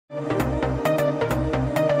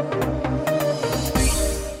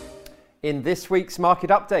In this week's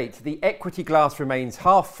market update, the equity glass remains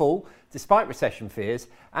half full despite recession fears,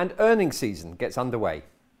 and earnings season gets underway.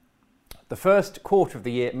 The first quarter of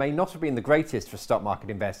the year may not have been the greatest for stock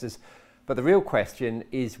market investors, but the real question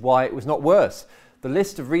is why it was not worse. The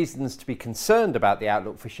list of reasons to be concerned about the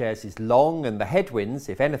outlook for shares is long, and the headwinds,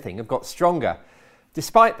 if anything, have got stronger.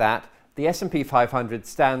 Despite that, the S&P 500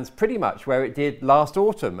 stands pretty much where it did last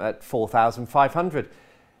autumn at 4,500.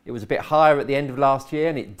 It was a bit higher at the end of last year,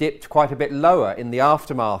 and it dipped quite a bit lower in the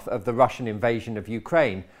aftermath of the Russian invasion of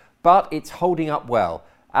Ukraine. But it's holding up well,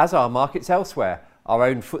 as are markets elsewhere. Our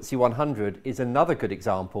own FTSE 100 is another good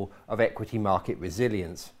example of equity market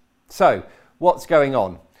resilience. So, what's going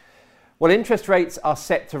on? Well, interest rates are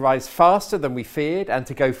set to rise faster than we feared and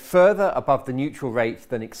to go further above the neutral rate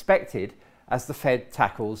than expected as the Fed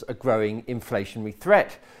tackles a growing inflationary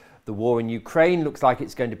threat. The war in Ukraine looks like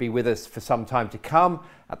it's going to be with us for some time to come.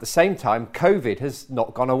 At the same time, COVID has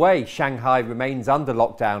not gone away. Shanghai remains under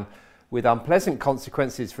lockdown with unpleasant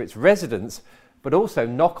consequences for its residents, but also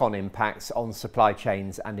knock-on impacts on supply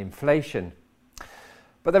chains and inflation.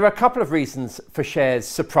 But there are a couple of reasons for shares'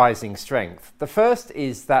 surprising strength. The first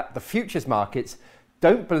is that the futures markets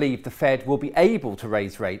don't believe the Fed will be able to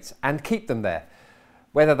raise rates and keep them there.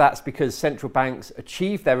 Whether that's because central banks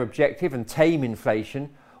achieve their objective and tame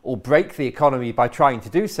inflation, or break the economy by trying to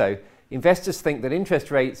do so, investors think that interest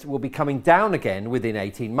rates will be coming down again within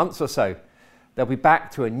 18 months or so. They'll be back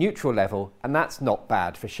to a neutral level, and that's not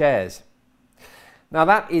bad for shares. Now,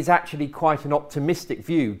 that is actually quite an optimistic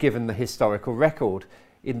view given the historical record.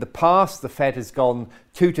 In the past, the Fed has gone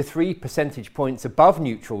 2 to 3 percentage points above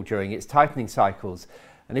neutral during its tightening cycles.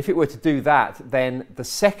 And if it were to do that, then the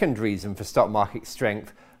second reason for stock market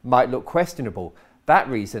strength might look questionable. That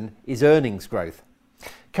reason is earnings growth.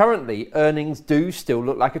 Currently, earnings do still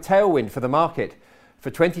look like a tailwind for the market. For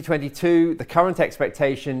 2022, the current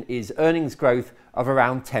expectation is earnings growth of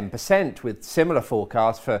around 10%, with similar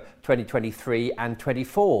forecasts for 2023 and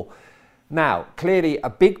 24. Now, clearly a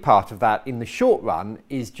big part of that in the short run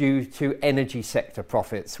is due to energy sector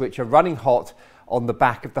profits, which are running hot on the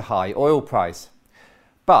back of the high oil price.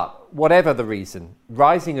 But whatever the reason,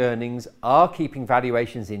 rising earnings are keeping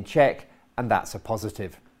valuations in check, and that's a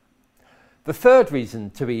positive. The third reason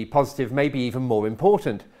to be positive may be even more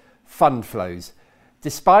important: fund flows.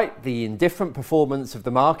 Despite the indifferent performance of the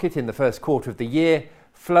market in the first quarter of the year,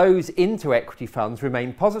 flows into equity funds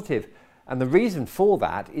remain positive. And the reason for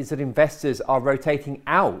that is that investors are rotating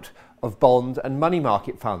out of bond and money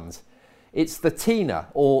market funds. It's the TINA,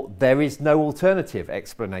 or there is no alternative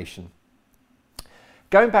explanation.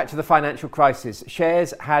 Going back to the financial crisis,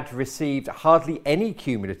 shares had received hardly any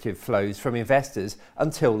cumulative flows from investors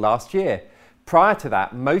until last year. Prior to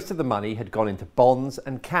that, most of the money had gone into bonds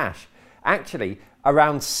and cash. Actually,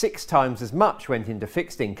 around 6 times as much went into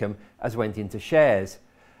fixed income as went into shares.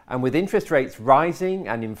 And with interest rates rising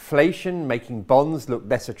and inflation making bonds look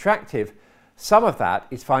less attractive, some of that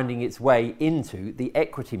is finding its way into the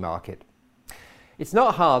equity market. It's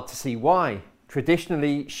not hard to see why.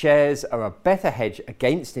 Traditionally, shares are a better hedge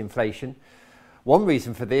against inflation. One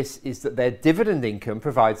reason for this is that their dividend income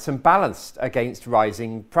provides some ballast against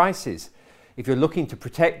rising prices. If you're looking to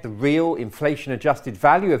protect the real inflation-adjusted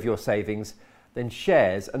value of your savings, then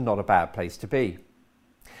shares are not a bad place to be.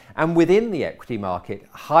 And within the equity market,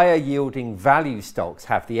 higher-yielding value stocks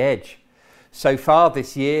have the edge. So far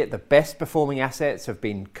this year, the best-performing assets have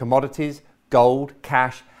been commodities, gold,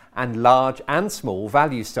 cash, and large and small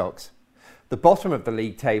value stocks. The bottom of the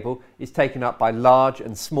league table is taken up by large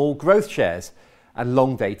and small growth shares and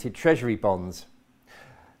long-dated treasury bonds.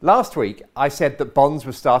 Last week, I said that bonds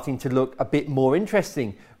were starting to look a bit more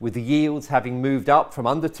interesting, with the yields having moved up from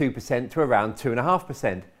under 2% to around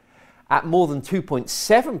 2.5%. At more than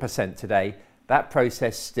 2.7% today, that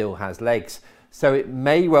process still has legs. So it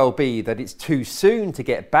may well be that it's too soon to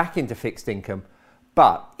get back into fixed income,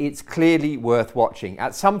 but it's clearly worth watching.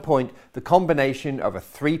 At some point, the combination of a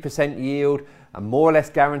 3% yield and more or less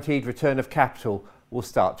guaranteed return of capital will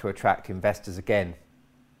start to attract investors again.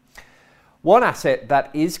 One asset that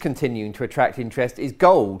is continuing to attract interest is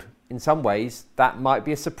gold. In some ways, that might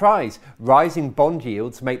be a surprise. Rising bond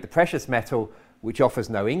yields make the precious metal, which offers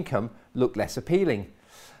no income, look less appealing.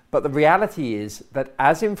 But the reality is that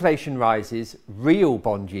as inflation rises, real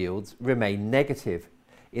bond yields remain negative.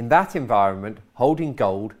 In that environment, holding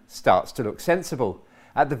gold starts to look sensible.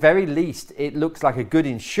 At the very least, it looks like a good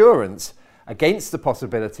insurance against the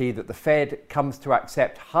possibility that the Fed comes to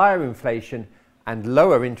accept higher inflation and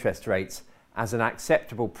lower interest rates as an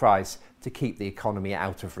acceptable price to keep the economy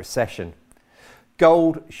out of recession.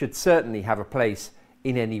 Gold should certainly have a place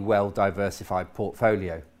in any well-diversified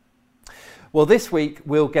portfolio. Well, this week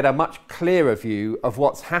we'll get a much clearer view of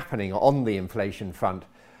what's happening on the inflation front.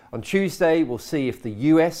 On Tuesday, we'll see if the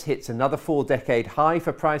US hits another 4-decade high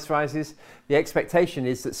for price rises. The expectation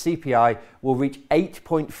is that CPI will reach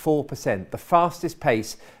 8.4%, the fastest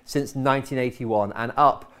pace since 1981 and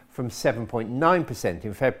up from 7.9%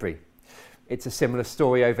 in February. It's a similar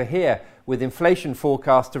story over here, with inflation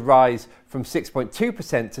forecast to rise from 6.2%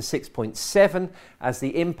 to 6.7% as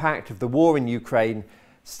the impact of the war in Ukraine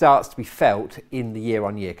starts to be felt in the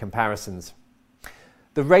year-on-year comparisons.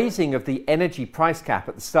 The raising of the energy price cap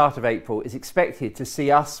at the start of April is expected to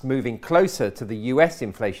see us moving closer to the US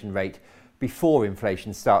inflation rate before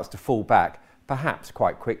inflation starts to fall back, perhaps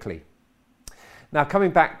quite quickly. Now,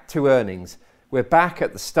 coming back to earnings, we're back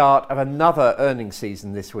at the start of another earnings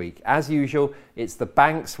season this week. As usual, it's the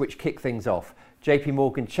banks which kick things off. JP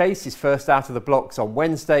Morgan Chase is first out of the blocks on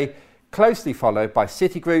Wednesday, closely followed by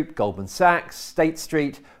Citigroup, Goldman Sachs, State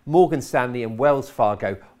Street, Morgan Stanley and Wells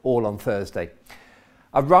Fargo, all on Thursday.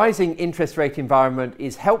 A rising interest rate environment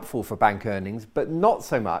is helpful for bank earnings, but not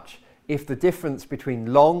so much if the difference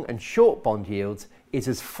between long and short bond yields is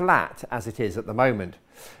as flat as it is at the moment.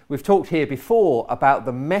 We've talked here before about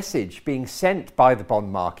the message being sent by the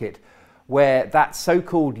bond market where that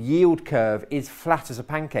so-called yield curve is flat as a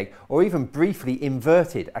pancake or even briefly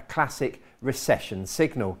inverted, a classic recession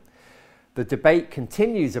signal. The debate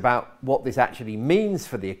continues about what this actually means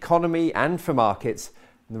for the economy and for markets.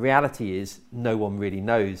 And the reality is no one really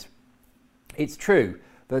knows. It's true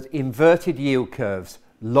that inverted yield curves,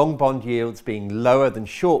 long bond yields being lower than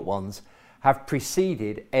short ones, have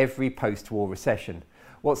preceded every post-war recession.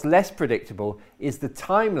 What's less predictable is the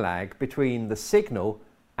time lag between the signal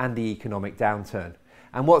and the economic downturn.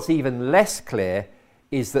 And what's even less clear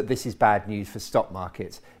is that this is bad news for stock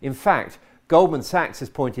markets. In fact, Goldman Sachs has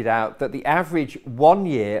pointed out that the average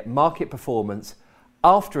one-year market performance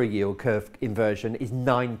after a yield curve inversion is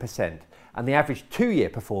 9% and the average 2-year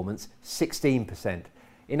performance 16%.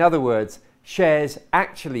 In other words, shares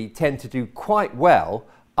actually tend to do quite well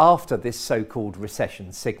after this so-called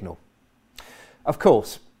recession signal. Of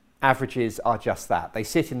course, averages are just that. They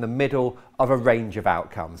sit in the middle of a range of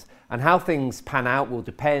outcomes, and how things pan out will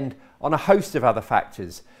depend on a host of other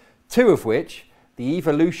factors, two of which, the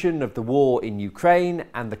evolution of the war in Ukraine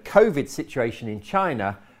and the COVID situation in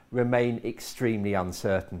China, remain extremely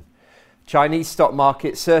uncertain. Chinese stock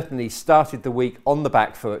market certainly started the week on the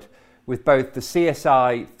back foot, with both the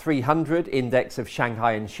CSI 300 index of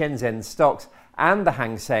Shanghai and Shenzhen stocks and the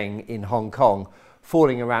Hang Seng in Hong Kong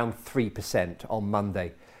falling around 3% on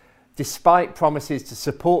Monday. Despite promises to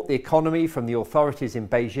support the economy from the authorities in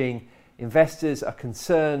Beijing, investors are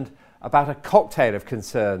concerned about a cocktail of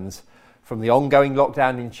concerns, from the ongoing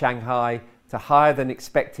lockdown in Shanghai to higher than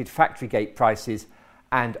expected factory gate prices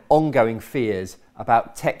and ongoing fears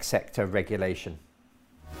about tech sector regulation.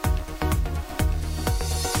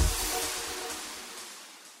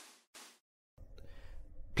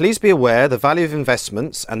 Please be aware the value of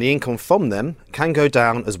investments and the income from them can go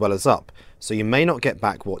down as well as up, so you may not get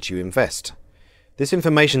back what you invest. This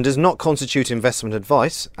information does not constitute investment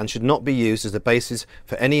advice and should not be used as the basis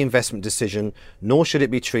for any investment decision, nor should it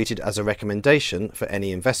be treated as a recommendation for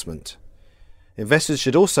any investment. Investors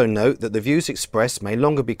should also note that the views expressed may no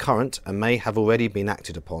longer be current and may have already been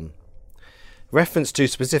acted upon. Reference to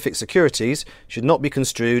specific securities should not be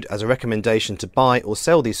construed as a recommendation to buy or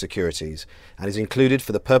sell these securities and is included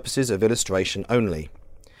for the purposes of illustration only.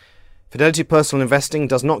 Fidelity Personal Investing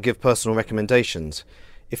does not give personal recommendations.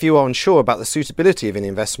 If you are unsure about the suitability of an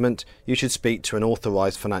investment, you should speak to an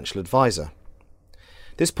authorised financial advisor.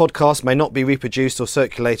 This podcast may not be reproduced or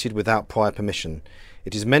circulated without prior permission.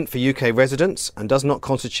 It is meant for UK residents and does not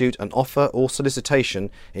constitute an offer or solicitation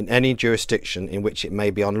in any jurisdiction in which it may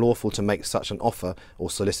be unlawful to make such an offer or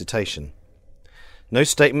solicitation. No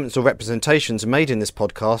statements or representations made in this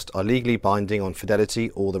podcast are legally binding on Fidelity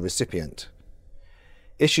or the recipient.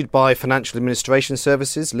 Issued by Financial Administration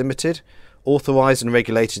Services Limited, authorised and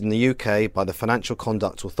regulated in the UK by the Financial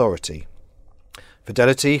Conduct Authority.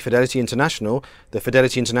 Fidelity, Fidelity International, the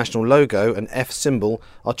Fidelity International logo and F symbol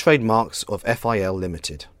are trademarks of FIL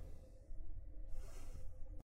Limited.